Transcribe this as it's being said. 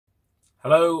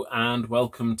Hello and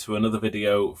welcome to another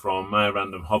video from My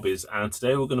Random Hobbies, and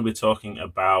today we're going to be talking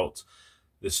about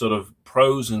the sort of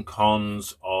pros and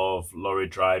cons of lorry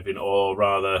driving, or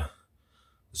rather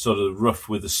sort of rough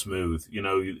with the smooth.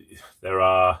 There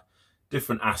are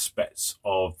different aspects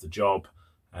of the job,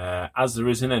 as there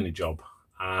is in any job,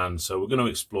 and so we're going to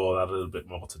explore that a little bit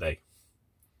more today.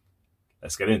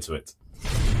 Let's get into it.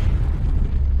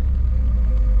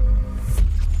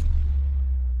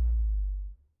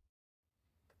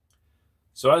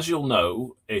 So as you'll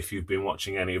know, if you've been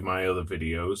watching any of my other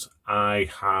videos, I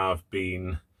have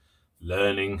been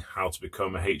learning how to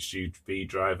become a HGV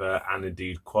driver and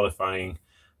indeed qualifying,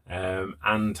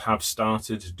 and have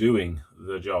started doing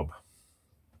the job.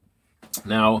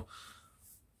 Now,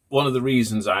 one of the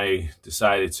reasons I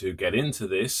decided to get into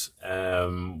this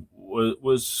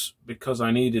was because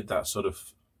I needed that sort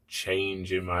of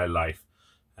change in my life.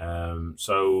 And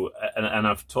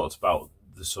I've talked about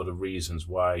the sort of reasons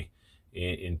why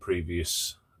in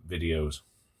previous videos,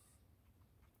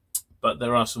 but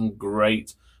there are some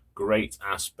great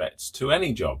aspects to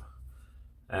any job,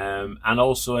 and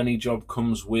also any job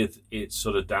comes with its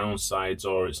sort of downsides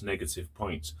or its negative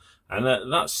points, and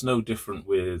that's no different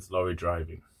with lorry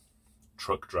driving,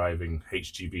 truck driving,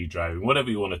 HGV driving,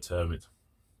 whatever you want to term it.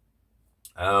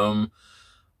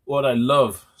 What I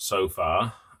love so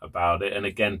far about it, and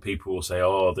again people will say,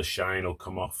 oh, the shine will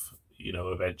come off,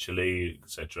 eventually,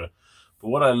 etc. But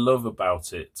what I love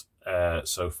about it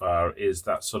so far is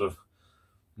that sort of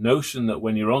notion that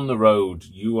when you're on the road,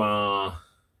 you are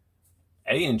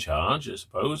A, in charge, I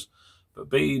suppose, but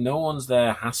B, no one's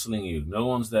there hassling you, no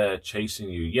one's there chasing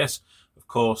you. Yes, of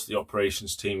course, the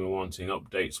operations team are wanting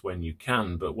updates when you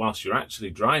can, but whilst you're actually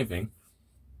driving,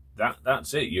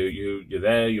 that's it. You're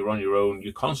there, you're on your own,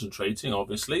 you're concentrating,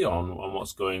 obviously, on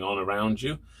what's going on around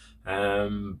you.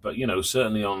 But,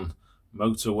 certainly on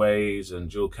motorways and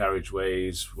dual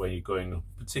carriageways, when you're going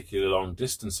particularly long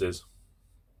distances,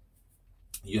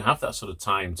 you have that sort of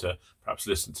time to perhaps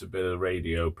listen to a bit of the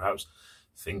radio, perhaps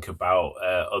think about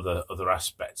other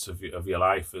aspects of your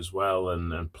life as well,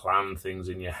 and plan things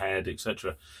in your head,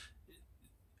 etc.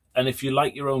 And if you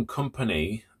like your own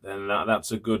company, then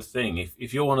that's a good thing.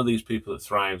 If you're one of these people that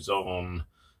thrives on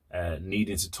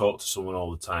needing to talk to someone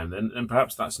all the time, then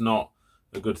perhaps that's not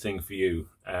a good thing for you.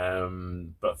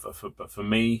 But for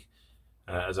me,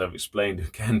 as I've explained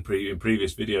again in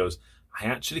previous videos, I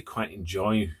actually quite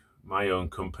enjoy my own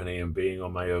company and being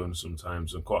on my own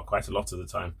sometimes, and quite a lot of the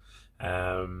time.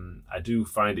 I do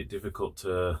find it difficult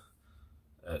to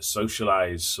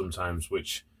socialize sometimes,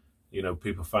 which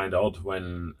people find odd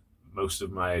when most of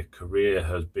my career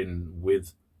has been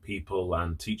with people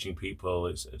and teaching people.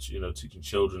 It's teaching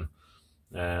children,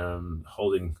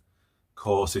 holding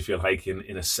course, if you like,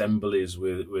 in assemblies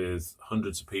with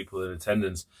hundreds of people in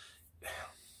attendance.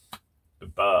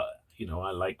 But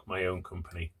I like my own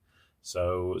company,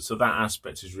 so that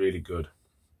aspect is really good.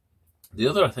 The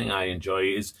other thing I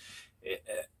enjoy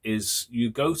is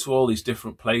you go to all these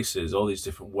different places, all these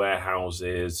different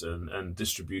warehouses and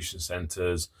distribution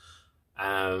centers,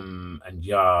 and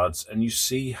yards, and you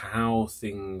see how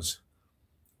things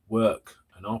work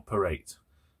and operate.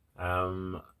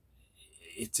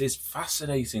 It is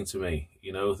fascinating to me,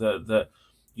 that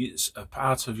it's a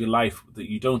part of your life that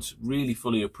you don't really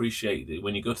fully appreciate. That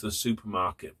when you go to the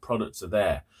supermarket, products are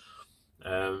there.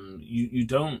 You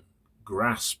don't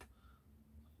grasp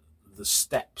the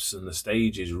steps and the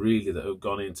stages really that have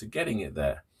gone into getting it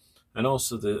there, and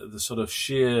also the sort of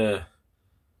sheer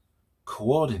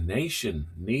coordination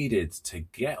needed to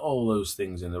get all those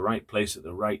things in the right place at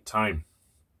the right time.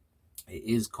 It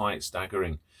is quite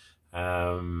staggering.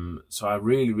 So I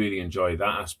really enjoy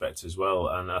that aspect as well.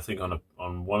 And I think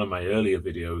on one of my earlier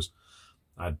videos,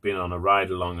 I'd been on a ride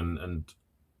along, and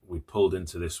we pulled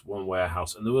into this one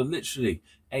warehouse, and there were literally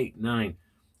 8-9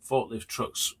 forklift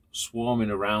trucks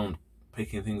swarming around,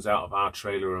 picking things out of our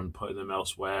trailer and putting them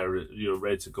elsewhere,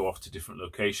 ready to go off to different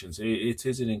locations. It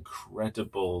is an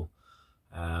incredible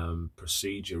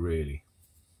procedure, really.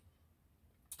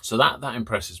 So that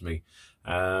impresses me.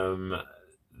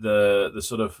 The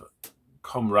sort of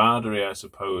camaraderie, I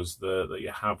suppose, that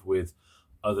you have with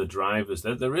other drivers.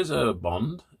 There is a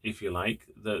bond, if you like,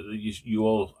 that you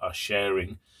all are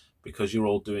sharing because you're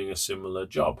all doing a similar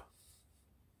job.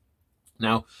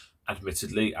 Now,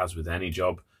 admittedly, as with any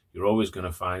job, you're always going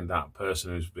to find that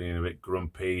person who's being a bit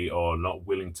grumpy or not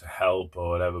willing to help or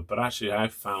whatever. But actually,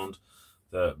 I've found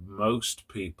that most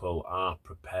people are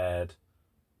prepared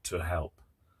to help.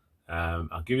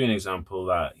 I'll give you an example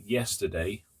that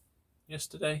yesterday,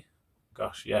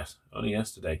 gosh, yes, only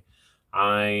yesterday,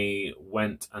 I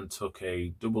went and took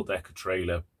a double-decker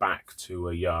trailer back to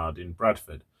a yard in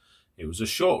Bradford. It was a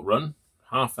short run,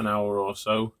 half an hour or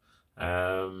so,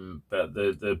 but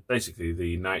basically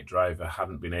the night driver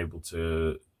hadn't been able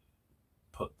to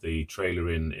put the trailer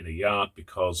in a yard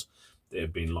because it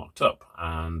had been locked up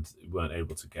and weren't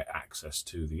able to get access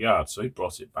to the yard. So he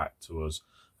brought it back to us,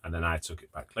 and then I took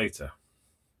it back later.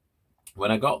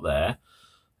 When I got there,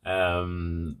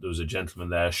 there was a gentleman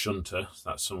there, shunter,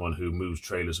 that's someone who moves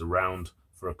trailers around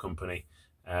for a company.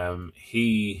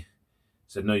 He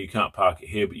said, no, you can't park it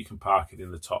here, but you can park it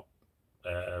in the top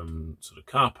sort of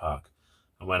car park.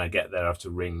 And when I get there, I have to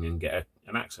ring and get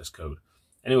an access code.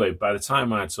 Anyway, by the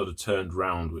time I had sort of turned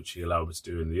round, which he allowed me to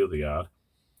do in the other yard,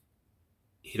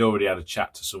 he'd already had a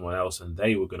chat to someone else and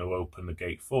they were going to open the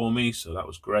gate for me, so that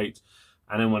was great.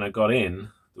 And then when I got in,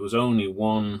 there was only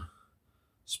one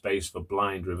space for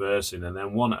blind reversing, and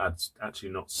then one I'd actually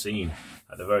not seen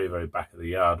at the very, very back of the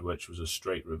yard, which was a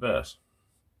straight reverse.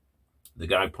 The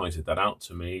guy pointed that out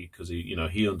to me because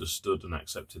he understood and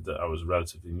accepted that I was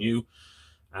relatively new,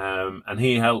 and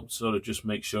he helped sort of just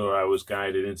make sure I was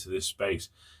guided into this space.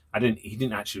 He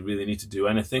didn't actually really need to do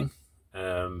anything,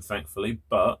 thankfully,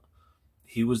 but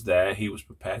he was there, he was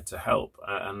prepared to help,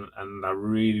 and I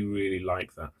really, really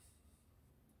like that.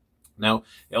 Now,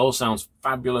 it all sounds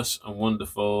fabulous and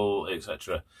wonderful,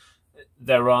 etc.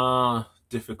 There are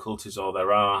difficulties, or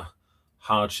there are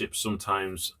hardships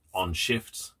sometimes on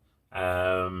shifts,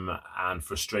 and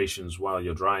frustrations while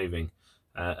you're driving.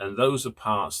 And those are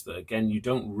parts that, again, you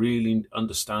don't really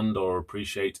understand or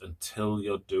appreciate until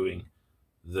you're doing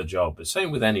the job. The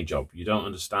same with any job. You don't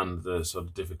understand the sort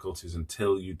of difficulties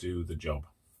until you do the job.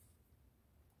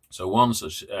 So one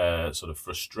such sort of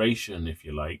frustration, if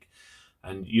you like,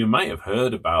 and you might have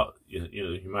heard about,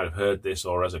 you might have heard this,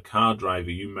 or as a car driver,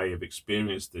 you may have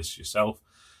experienced this yourself,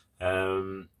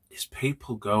 is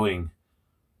people going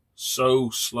so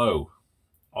slow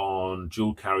on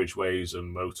dual carriageways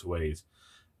and motorways.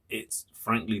 It's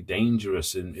frankly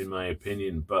dangerous in my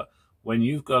opinion, but when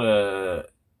you've got a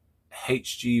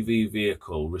HGV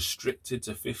vehicle restricted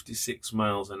to 56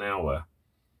 miles an hour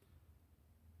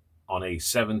on a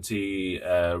 70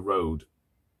 road,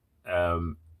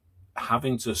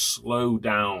 having to slow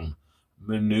down,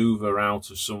 maneuver out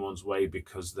of someone's way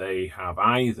because they have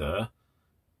either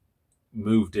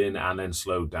moved in and then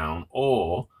slowed down,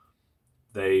 or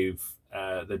they've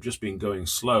just been going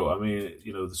slow. I mean,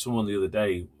 someone the other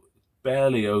day,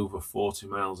 barely over 40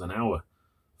 miles an hour,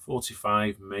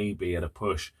 45 maybe at a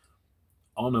push,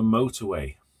 on a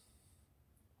motorway,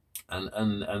 and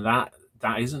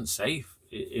that isn't safe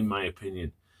in my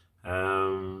opinion.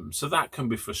 So that can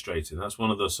be frustrating. That's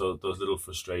one of those little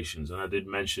frustrations. And I did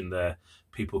mention there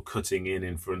people cutting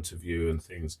in front of you and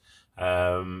things.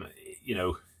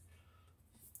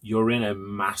 You're in a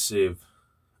massive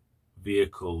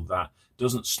vehicle that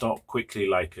doesn't stop quickly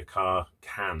like a car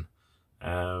can,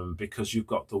 because you've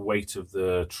got the weight of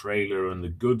the trailer and the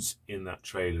goods in that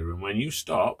trailer. And when you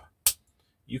stop,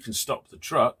 you can stop the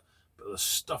truck, but the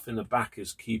stuff in the back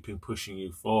is pushing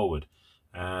you forward.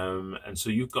 And so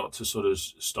you've got to sort of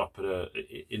stop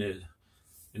in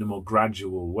a more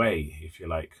gradual way, if you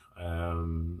like.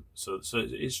 So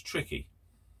it's tricky.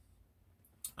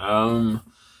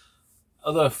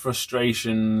 Other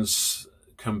frustrations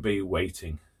can be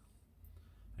waiting.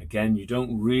 Again, you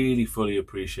don't really fully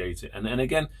appreciate it. And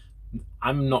again,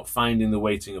 I'm not finding the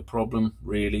waiting a problem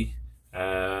really,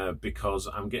 because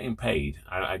I'm getting paid.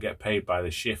 I get paid by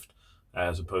the shift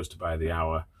as opposed to by the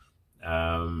hour.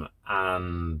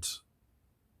 And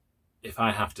if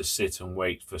I have to sit and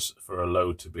wait for a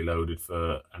load to be loaded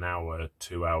for an hour,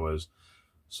 2 hours,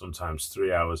 sometimes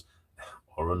 3 hours,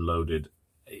 or unloaded,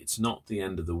 it's not the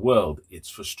end of the world. It's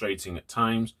frustrating at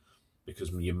times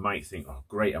because you might think, oh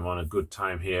great, I'm on a good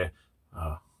time here,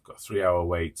 got a 3 hour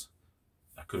wait,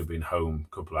 I could have been home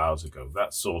a couple of hours ago,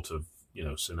 that sort of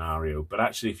scenario. But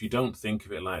actually, if you don't think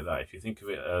of it like that, if you think of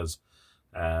it as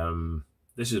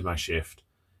this is my shift,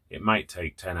 it might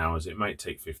take 10 hours, it might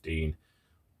take 15.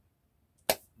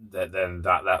 Then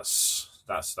that's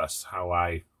how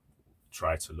I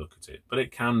try to look at it. But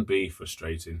it can be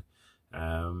frustrating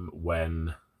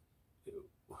when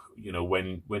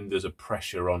there's a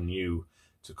pressure on you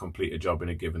to complete a job in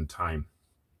a given time,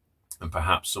 and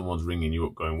perhaps someone's ringing you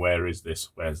up going, where is this,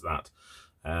 where's that,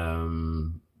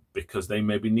 because they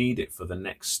maybe need it for the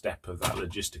next step of that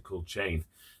logistical chain,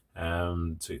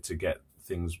 to get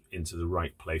things into the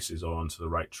right places or onto the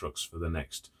right trucks for the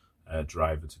next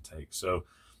driver to take. So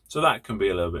that can be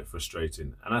a little bit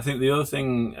frustrating. And I think the other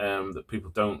thing that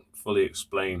people don't fully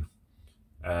explain,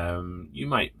 you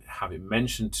might have it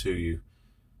mentioned to you,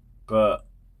 but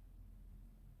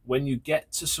when you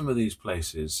get to some of these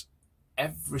places,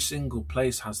 every single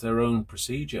place has their own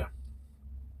procedure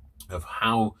of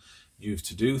how you have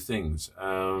to do things.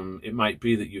 It might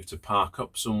be that you have to park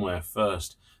up somewhere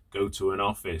first, go to an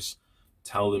office,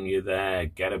 tell them you're there,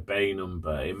 get a bay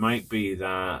number. It might be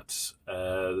that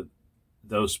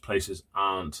those places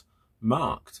aren't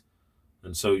marked,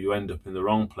 and so you end up in the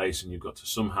wrong place and you've got to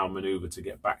somehow maneuver to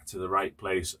get back to the right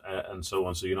place, and so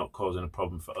on, so you're not causing a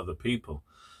problem for other people.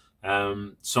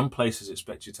 Some places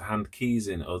expect you to hand keys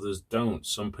in, others don't.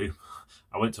 Some people,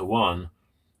 I went to one,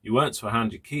 you weren't to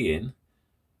hand your key in,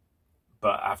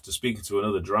 but after speaking to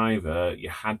another driver, you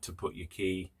had to put your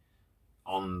key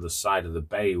on the side of the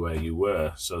bay where you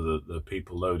were, so that the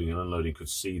people loading and unloading could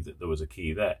see that there was a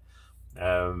key there.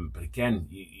 But again,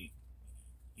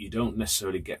 you don't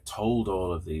necessarily get told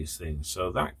all of these things,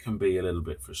 so that can be a little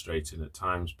bit frustrating at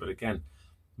times. But again,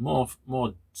 more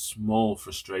small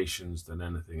frustrations than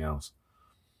anything else.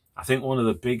 I think one of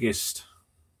the biggest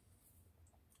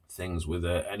things with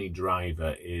any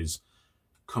driver is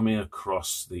coming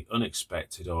across the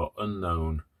unexpected or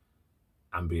unknown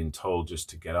and being told just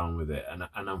to get on with it. And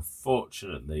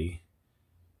unfortunately,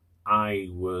 I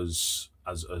was,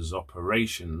 as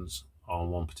operations on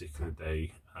one particular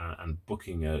day and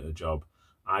booking a job,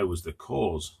 I was the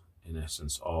cause, in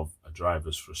essence, of a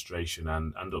driver's frustration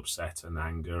and upset and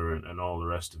anger and all the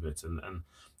rest of it. And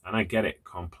I get it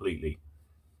completely.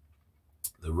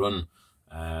 The run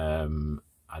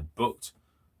I'd booked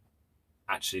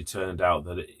actually turned out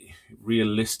that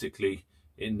realistically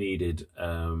it needed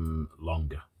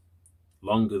longer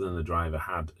than the driver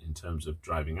had in terms of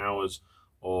driving hours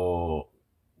or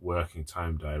working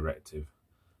time directive,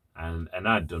 and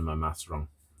I'd done my maths wrong.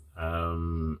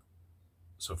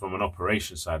 So from an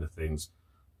operation side of things,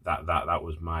 that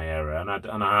was my error, and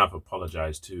I have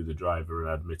apologized to the driver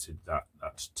and admitted that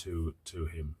to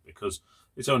him, because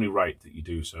it's only right that you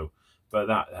do so. But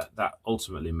that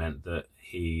ultimately meant that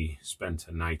he spent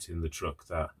a night in the truck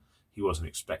that he wasn't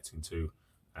expecting to,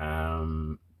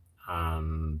 and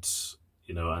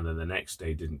and then the next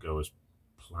day didn't go as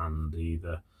planned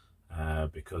either,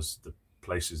 because the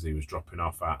places he was dropping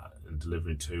off at and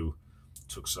delivering to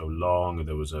took so long, and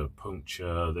there was a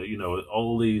puncture. That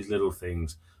all these little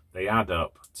things, they add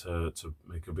up to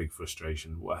make a big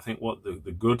frustration. I think what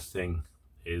the good thing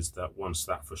is that once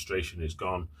that frustration is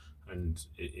gone and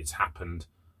it's happened,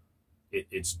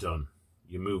 it's done.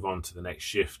 You move on to the next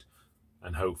shift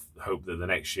and hope that the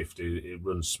next shift it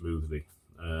runs smoothly,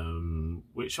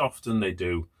 which often they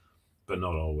do, but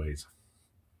not always.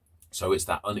 So it's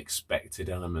that unexpected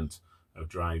element of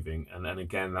driving, and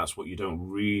again, that's what you don't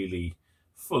really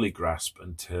fully grasp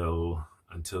until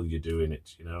you're doing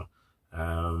it.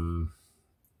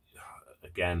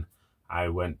 Again, I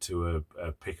went to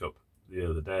a pickup the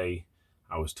other day.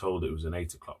 I was told it was an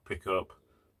 8 o'clock pickup.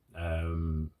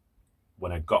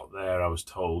 When I got there, I was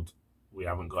told we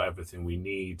haven't got everything we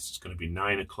need. It's going to be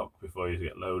 9 o'clock before you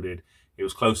get loaded. It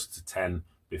was closer to 10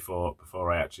 before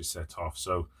I actually set off.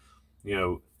 So,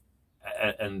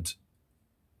 and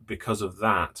because of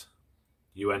that,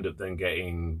 you end up then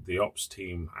getting the ops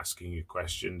team asking you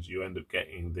questions. You end up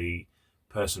getting the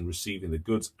person receiving the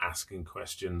goods asking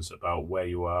questions about where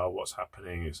you are, what's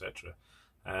happening, etc.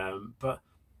 But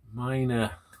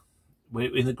minor,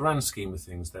 in the grand scheme of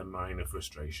things, they're minor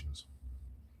frustrations.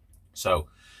 So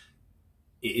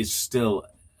it is still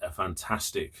a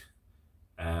fantastic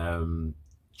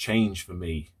change for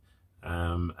me.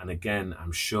 And again,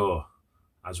 I'm sure,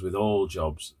 as with all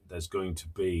jobs, there's going to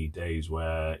be days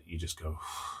where you just go,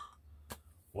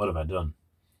 what have I done?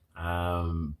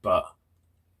 But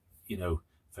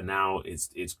for now,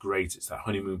 it's great. It's that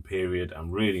honeymoon period.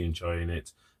 I'm really enjoying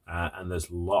it, and there's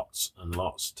lots and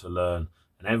lots to learn.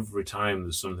 And every time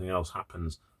there's something else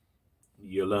happens,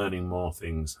 you're learning more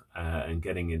things and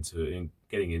getting into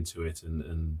it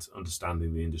and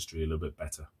understanding the industry a little bit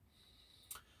better.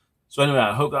 So anyway,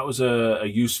 I hope that was a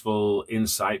useful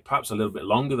insight, perhaps a little bit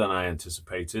longer than I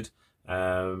anticipated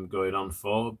going on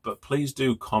for. But please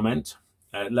do comment.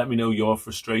 Let me know your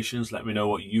frustrations. Let me know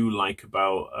what you like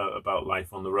about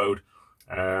life on the road,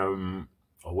 or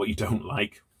what you don't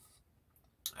like.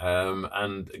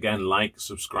 And again, like,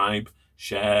 subscribe,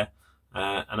 share,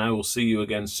 and I will see you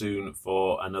again soon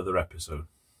for another episode.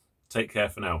 Take care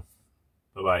for now.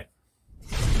 Bye-bye.